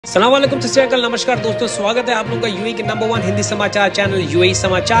अस्सलाम वालेकुम, नमस्कार दोस्तों, स्वागत है आप लोगों का यूएई के नंबर 1 हिंदी समाचार चैनल यूएई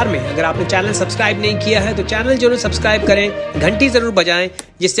समाचार में। अगर आपने चैनल सब्सक्राइब नहीं किया है तो चैनल जरूर सब्सक्राइब करें, घंटी जरूर बजाएं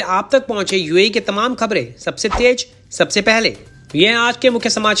जिससे आप तक पहुंचे यूएई के तमाम खबरें सबसे तेज सबसे पहले। ये हैं आज के मुख्य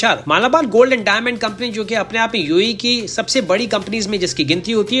समाचार। Malabar gold and diamond company, जो कि अपने आप में यूएई की सबसे बड़ी कंपनीज में जिसकी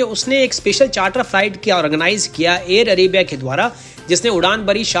गिनती होती है, उसने एक स्पेशल चार्टर फ्लाइट की ऑर्गेनाइज किया एयर अरेबिया के द्वारा, जिसने उड़ान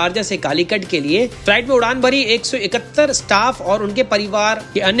भरी शारजा से कालीकट के लिए। फ्लाइट में उड़ान भरी 171 स्टाफ और उनके परिवार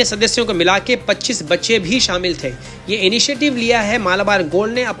के अन्य सदस्यों को मिला के 25 बच्चे भी शामिल थे। ये इनिशिएटिव लिया है मालाबार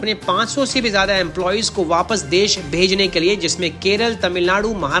गोल्ड ने अपने 500 से भी ज्यादा एम्प्लॉइज को वापस देश भेजने के लिए, जिसमें केरल,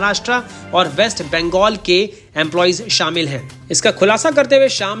 तमिलनाडु, महाराष्ट्र और वेस्ट बंगाल के एम्प्लॉइज शामिल हैं। इसका खुलासा करते हुए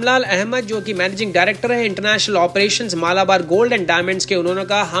शामलाल अहमद, जो कि मैनेजिंग डायरेक्टर है international operations Malabar gold and diamonds के, उन्होंने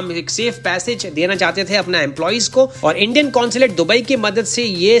कहा, हम एक सेफ पैसेज देना चाहते थे अपने एम्प्लॉइज को और इंडियन कॉन्सुलेट दुबई की मदद से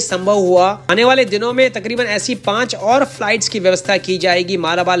ये संभव हुआ। आने वाले दिनों में तकरीबन ऐसी 5 और फ्लाइट्स की व्यवस्था की जाएगी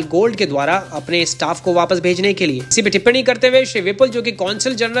मालाबार गोल्ड के द्वारा अपने स्टाफ को वापस भेजने के लिए। इसी पे टिप्पणी करते हुए श्री विपुल, जो कि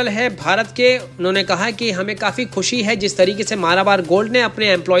कौंसल जनरल है भारत के, उन्होंने कहा कि हमें काफी खुशी है जिस तरीके से मालाबार गोल्ड ने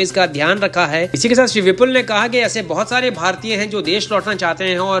अपने एम्प्लॉइज का ध्यान रखा है। इसी के साथ श्री विपुल ने कहा कि ऐसे बहुत सारे भारतीय हैं जो देश लौटना चाहते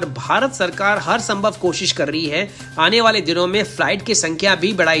हैं और भारत सरकार हर संभव कोशिश कर रही है। आने वाले दिनों में फ्लाइट की संख्या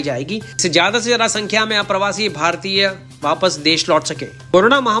भी बढ़ाई जाएगी, इससे ज्यादा से ज्यादा संख्या में अप्रवासी भारतीय वापस देश लौट सके।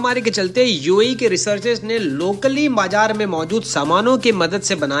 कोरोना महामारी के चलते यूएई के रिसर्चर्स ने लोकली बाजार में मौजूद सामानों की मदद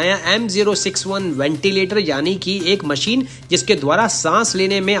से बनाया M061 वेंटिलेटर, यानी कि एक मशीन जिसके द्वारा सांस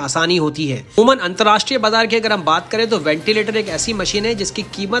लेने में आसानी होती है। उमन अंतर्राष्ट्रीय बाजार की अगर हम बात करें तो वेंटिलेटर एक ऐसी मशीन है जिसकी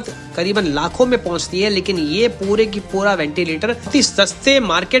कीमत करीबन लाखों में पहुंचती है, लेकिन ये पूरे की पूरा वेंटिलेटर सस्ते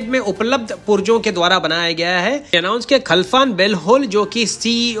मार्केट में उपलब्ध पुर्जों के द्वारा बनाया गया है। अनाउंस किया खलफान बेलहोल, जो कि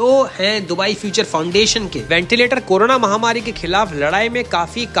सीईओ है दुबई फ्यूचर फाउंडेशन के। वेंटिलेटर कोरोना महामारी के खिलाफ लड़ाई में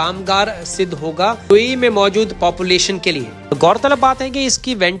काफी कामगार सिद्ध होगा यूएई में मौजूद पॉपुलेशन के लिए। गौरतलब बात है कि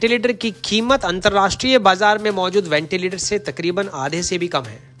इसकी वेंटिलेटर की कीमत अंतर्राष्ट्रीय बाजार में मौजूद वेंटिलेटर से तकरीबन आधे से भी कम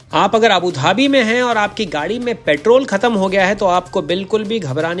है। आप अगर अबू धाबी में हैं और आपकी गाड़ी में पेट्रोल खत्म हो गया है तो आपको बिल्कुल भी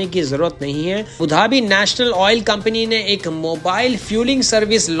घबराने की जरूरत नहीं है। Abu Dhabi national oil company ने एक मोबाइल फ्यूलिंग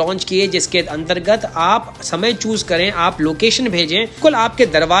सर्विस लॉन्च की है, जिसके अंतर्गत आप समय चूज करें, आप लोकेशन भेजें, बिल्कुल आपके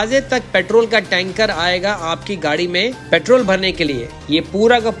दरवाजे तक पेट्रोल का टैंकर आएगा आपकी गाड़ी में पेट्रोल भरने के लिए। ये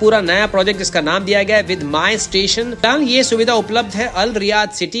पूरा का पूरा नया प्रोजेक्ट, जिसका नाम दिया गया है विद माई स्टेशन। ये सुविधा उपलब्ध है अल रियाद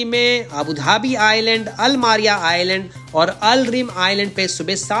सिटी में, अबू धाबी आइलैंड, अल मारिया आइलैंड और अल रिम आइलैंड पे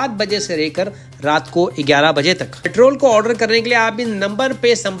सुबह 7 बजे से लेकर रात को 11 बजे तक। पेट्रोल को ऑर्डर करने के लिए आप इन नंबर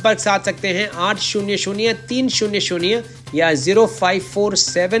पे संपर्क साध सकते हैं 800-300 या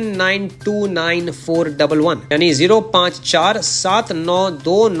 0547929411, यानी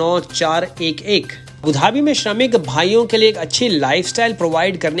 0547929411। अबू धाबी में श्रमिक भाइयों के लिए एक अच्छी लाइफस्टाइल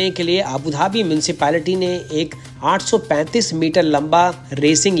प्रोवाइड करने के लिए अबू धाबी म्युनिसिपैलिटी ने एक 835 मीटर लंबा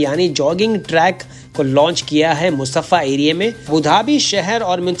रेसिंग यानी जॉगिंग ट्रैक को लॉन्च किया है मुस्तफा एरिया में। अबू धाबी शहर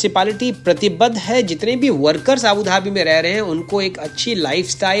और म्युनिसिपैलिटी प्रतिबद्ध है जितने भी वर्कर्स अबू धाबी में रह रहे हैं उनको एक अच्छी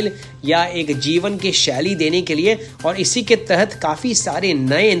लाइफस्टाइल या एक जीवन की शैली देने के लिए, और इसी के तहत काफी सारे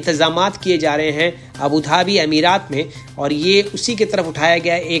नए इंतजामात किए जा रहे हैं अबू धाबी अमीरात में, और ये उसी की तरफ उठाया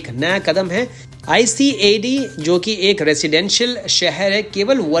गया एक नया कदम है। ICAD, जो कि एक रेसिडेंशियल शहर है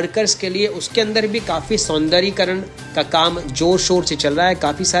केवल वर्कर्स के लिए, उसके अंदर भी काफी सौंदर्यीकरण का काम जोर शोर से चल रहा है।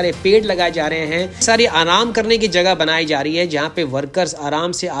 काफी सारे पेड़ लगाए जा रहे हैं, सारी आराम करने की जगह बनाई जा रही है जहाँ पे वर्कर्स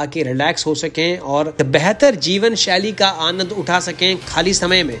आराम से आके रिलैक्स हो सकें और बेहतर जीवन शैली का आनंद उठा सकें खाली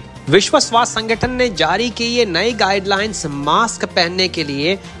समय में। विश्व स्वास्थ्य संगठन ने जारी की ये नई गाइडलाइंस मास्क पहनने के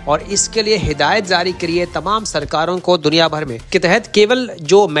लिए, और इसके लिए हिदायत जारी करी है तमाम सरकारों को दुनिया भर में। के तहत केवल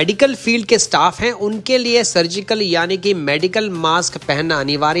जो मेडिकल फील्ड के स्टाफ हैं उनके लिए सर्जिकल यानी कि मेडिकल मास्क पहनना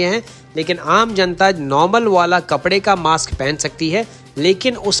अनिवार्य है, लेकिन आम जनता नॉर्मल वाला कपड़े का मास्क पहन सकती है,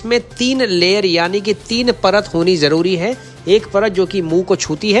 लेकिन उसमें 3 लेयर यानी कि 3 परत होनी जरूरी है। एक परत जो कि मुंह को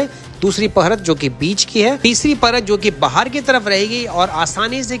छूती है, दूसरी परत जो कि बीच की है, तीसरी परत जो कि बाहर की तरफ रहेगी और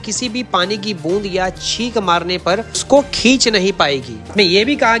आसानी से किसी भी पानी की बूंद या छींक मारने पर उसको खींच नहीं पाएगी। इसमें यह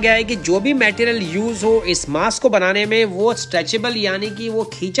भी कहा गया है कि जो भी मटेरियल यूज हो इस मास्क को बनाने में वो स्ट्रेचेबल यानी कि वो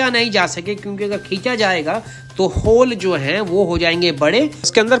खींचा नहीं जा सके, क्योंकि अगर खींचा जाएगा तो होल जो हैं वो हो जाएंगे बड़े।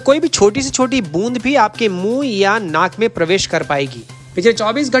 इसके अंदर कोई भी छोटी से छोटी बूंद भी आपके मुंह या नाक में प्रवेश कर पाएगी। पिछले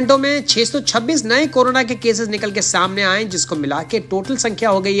 24 घंटों में 626 नए कोरोना के केसेस निकल के सामने आए, जिसको मिला के टोटल संख्या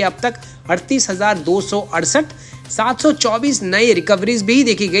हो गई है अब तक 38,268। 724 नई रिकवरीज भी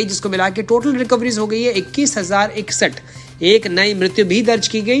देखी गई, जिसको मिला के टोटल रिकवरीज हो गई है 21,061। एक नई मृत्यु भी दर्ज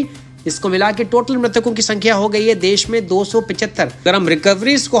की गई। इसको मिला के टोटल मृतकों की संख्या हो गई है देश में 275। अगर हम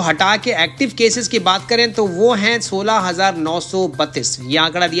रिकवरीज को हटा के एक्टिव केसेस की बात करें तो वो हैं 16,932। ये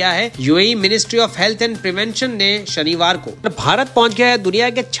आंकड़ा दिया है UAE ministry of health and prevention ने शनिवार को। भारत पहुंच गया है दुनिया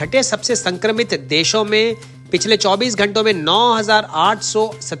के 6ठे सबसे संक्रमित देशों में। पिछले 24 घंटों में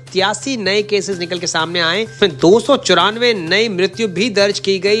 9,887 नए केसेस निकल के सामने आए, 294 नई मृत्यु भी दर्ज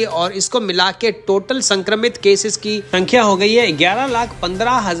की गई और इसको मिला के टोटल संक्रमित केसेस की संख्या हो गई है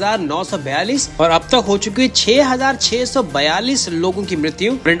 11,15,942 और अब तक हो चुकी है 6,642 लोगों की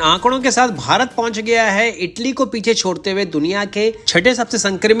मृत्यु। इन आंकड़ों के साथ भारत पहुंच गया है इटली को पीछे छोड़ते हुए दुनिया के 6ठे सबसे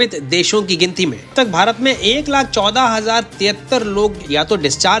संक्रमित देशों की गिनती में। अब तक भारत में 1,14,073 लोग या तो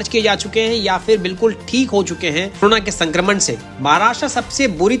डिस्चार्ज किए जा चुके हैं या फिर बिल्कुल ठीक हो चुके हैं कोरोना के संक्रमण से। महाराष्ट्र सबसे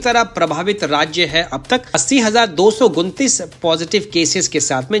बुरी तरह प्रभावित राज्य है। अब तक 80,229 पॉजिटिव केसेस के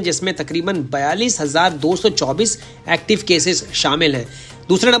साथ में, जिसमें तकरीबन 42,224 एक्टिव केसेस शामिल हैं।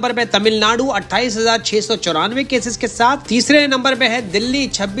 दूसरे नंबर पे तमिलनाडु 28,694 केसेस के साथ। तीसरे नंबर पे है दिल्ली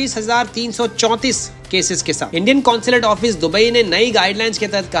 26,334 केसेस के साथ। इंडियन कॉन्सुलेट ऑफिस दुबई ने नई गाइडलाइंस के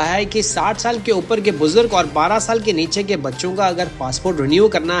तहत कहा है कि 60 साल के ऊपर के बुजुर्ग और 12 साल के नीचे के बच्चों का अगर पासपोर्ट रिन्यू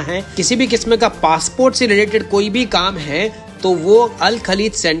करना है, किसी भी किस्म का पासपोर्ट से रिलेटेड कोई भी काम है, तो वो अल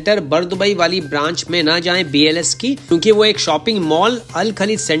खलीद सेंटर बर दुबई वाली ब्रांच में ना जाएं BLS की, क्योंकि वो एक शॉपिंग मॉल अल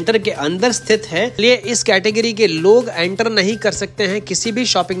खलीद सेंटर के अंदर स्थित है। इसलिए इस कैटेगरी के लोग एंटर नहीं कर सकते हैं किसी भी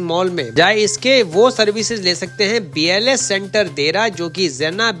शॉपिंग मॉल में। जाए इसके वो सर्विसेज ले सकते हैं BLS सेंटर देरा, जो कि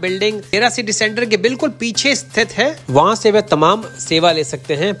ज़ेना बिल्डिंग देरा सिटी सेंटर के बिल्कुल पीछे स्थित है। वहाँ से वे तमाम सेवा ले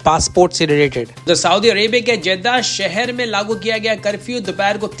सकते हैं पासपोर्ट से रिलेटेड। तो सऊदी अरेबिया के जेद्दा शहर में लागू किया गया कर्फ्यू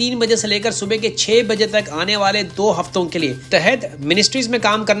दोपहर को 3 बजे से लेकर सुबह के 6 बजे तक आने वाले 2 हफ्तों के लिए तहत मिनिस्ट्रीज में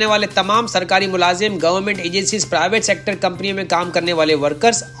काम करने वाले तमाम सरकारी मुलाजिम, गवर्नमेंट एजेंसीज, प्राइवेट सेक्टर कंपनियों में काम करने वाले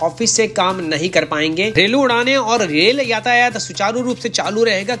वर्कर्स ऑफिस से काम नहीं कर पाएंगे। रेलवे उड़ाने और रेल यातायात सुचारू रूप से चालू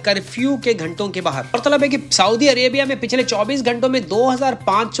रहेगा कर्फ्यू के घंटों के बाहर। गौरतलब है कि सऊदी अरेबिया में पिछले 24 घंटों में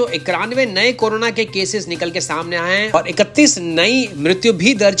 2,591 नए कोरोना के केसेस निकल के सामने आए हैं और 31 नई मृत्यु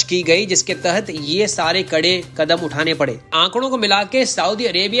भी दर्ज की गई, जिसके तहत ये सारे कड़े कदम उठाने पड़े। आंकड़ों को मिला के सऊदी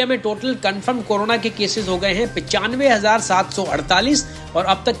अरेबिया में टोटल कंफर्म कोरोना के केसेस हो गए हैं 95,748 और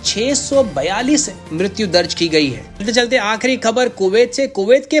अब तक 642 मृत्यु दर्ज की गई है। चलते चलते आखिरी खबर कुवैत से।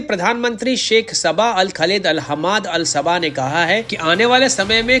 कुवैत के प्रधानमंत्री शेख सबा अल खलीद अल हमाद अल सबा ने कहा है कि आने वाले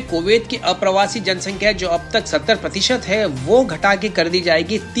समय में कुवैत की अप्रवासी जनसंख्या जो अब तक 70% है, वो घटा के कर दी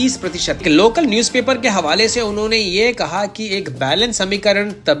जाएगी 30%। लोकल न्यूज़पेपर के हवाले से उन्होंने ये कहा कि एक बैलेंस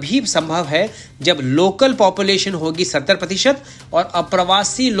समीकरण तभी संभव है जब लोकल पॉपुलेशन होगी 70% और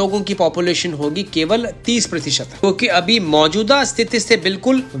अप्रवासी लोगों की पॉपुलेशन होगी केवल 30%, क्योंकि अभी मौजूदा स्थिति से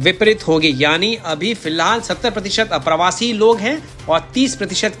बिल्कुल विपरीत होगी। यानी अभी फिलहाल 70% अप्रवासी लोग हैं और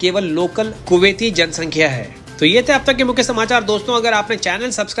 30% केवल लोकल कुवैती जनसंख्या है। तो ये थे अब तक के मुख्य समाचार। दोस्तों, अगर आपने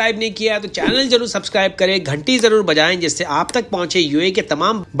चैनल सब्सक्राइब नहीं किया है तो चैनल जरूर सब्सक्राइब करें, घंटी जरूर बजाएं, जिससे आप तक पहुंचे यूएई के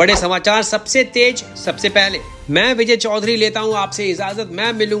तमाम बड़े समाचार सबसे तेज सबसे पहले। मैं विजय चौधरी लेता हूं आपसे इजाजत।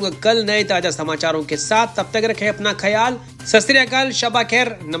 मैं मिलूंगा कल नए ताजा समाचारों के साथ। तब तक रखें अपना ख्याल। सत श्री अकाल, शबा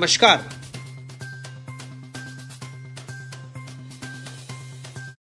खैर, नमस्कार।